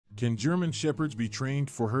Can German Shepherds be trained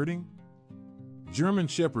for herding? German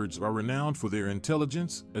Shepherds are renowned for their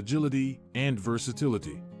intelligence, agility, and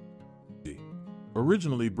versatility.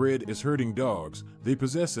 Originally bred as herding dogs, they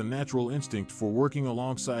possess a natural instinct for working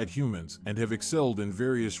alongside humans and have excelled in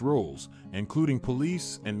various roles, including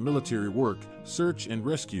police and military work, search and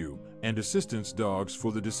rescue, and assistance dogs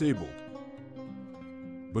for the disabled.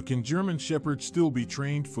 But can German Shepherds still be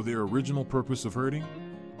trained for their original purpose of herding?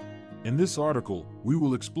 In this article, we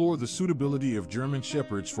will explore the suitability of German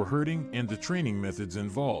Shepherds for herding and the training methods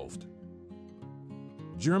involved.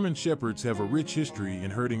 German Shepherds have a rich history in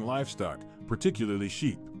herding livestock, particularly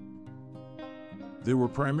sheep. They were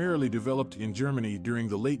primarily developed in Germany during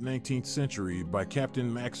the late 19th century by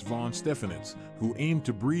Captain Max von Stephanitz, who aimed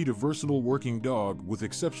to breed a versatile working dog with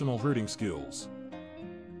exceptional herding skills.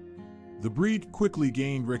 The breed quickly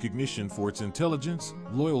gained recognition for its intelligence,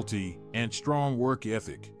 loyalty, and strong work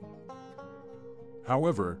ethic.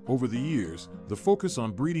 However, over the years, the focus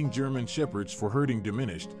on breeding German Shepherds for herding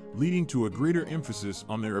diminished, leading to a greater emphasis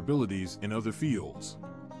on their abilities in other fields.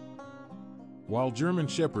 While German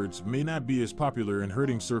Shepherds may not be as popular in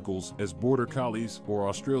herding circles as Border Collies or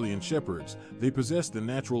Australian Shepherds, they possess the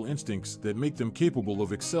natural instincts that make them capable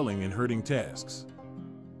of excelling in herding tasks.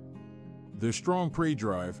 Their strong prey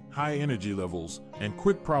drive, high energy levels, and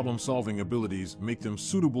quick problem-solving abilities make them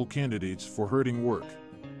suitable candidates for herding work.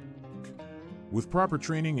 With proper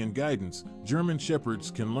training and guidance, German Shepherds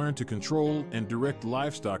can learn to control and direct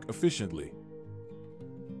livestock efficiently.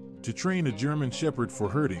 To train a German Shepherd for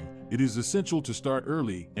herding, it is essential to start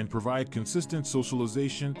early and provide consistent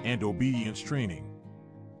socialization and obedience training.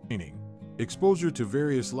 Exposure to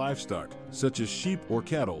various livestock, such as sheep or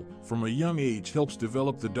cattle, from a young age helps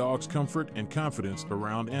develop the dog's comfort and confidence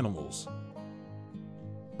around animals.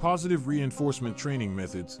 Positive reinforcement training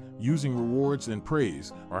methods, using rewards and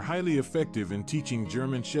praise, are highly effective in teaching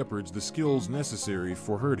German Shepherds the skills necessary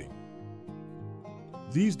for herding.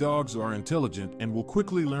 These dogs are intelligent and will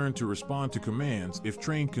quickly learn to respond to commands if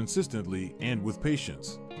trained consistently and with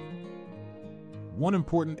patience. One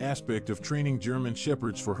important aspect of training German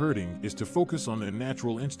Shepherds for herding is to focus on their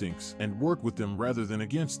natural instincts and work with them rather than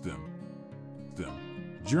against them.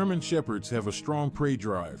 German Shepherds have a strong prey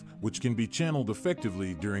drive, which can be channeled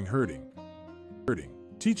effectively during herding.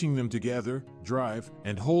 Teaching them to gather, drive,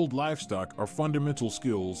 and hold livestock are fundamental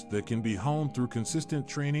skills that can be honed through consistent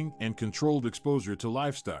training and controlled exposure to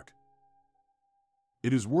livestock.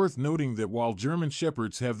 It is worth noting that while German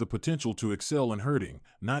Shepherds have the potential to excel in herding,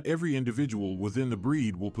 not every individual within the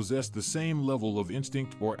breed will possess the same level of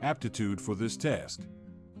instinct or aptitude for this task.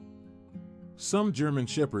 Some German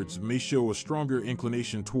Shepherds may show a stronger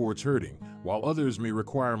inclination towards herding, while others may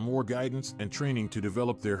require more guidance and training to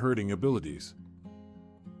develop their herding abilities.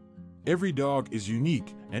 Every dog is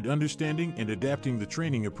unique, and understanding and adapting the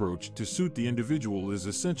training approach to suit the individual is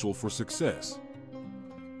essential for success.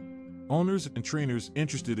 Owners and trainers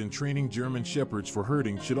interested in training German Shepherds for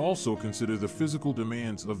herding should also consider the physical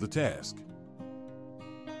demands of the task.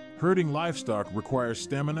 Herding livestock requires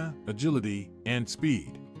stamina, agility, and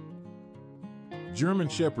speed. German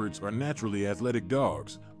Shepherds are naturally athletic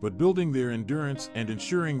dogs, but building their endurance and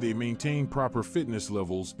ensuring they maintain proper fitness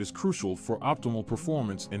levels is crucial for optimal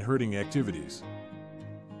performance in herding activities.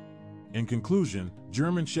 In conclusion,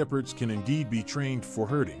 German Shepherds can indeed be trained for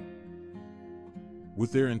herding.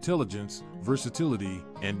 With their intelligence, versatility,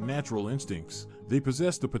 and natural instincts, they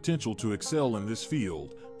possess the potential to excel in this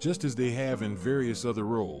field, just as they have in various other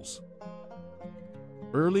roles.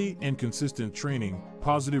 Early and consistent training,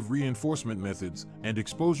 positive reinforcement methods, and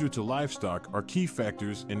exposure to livestock are key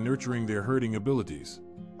factors in nurturing their herding abilities.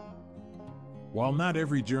 While not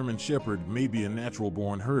every German Shepherd may be a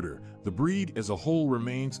natural-born herder, the breed as a whole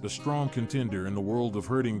remains a strong contender in the world of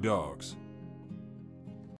herding dogs.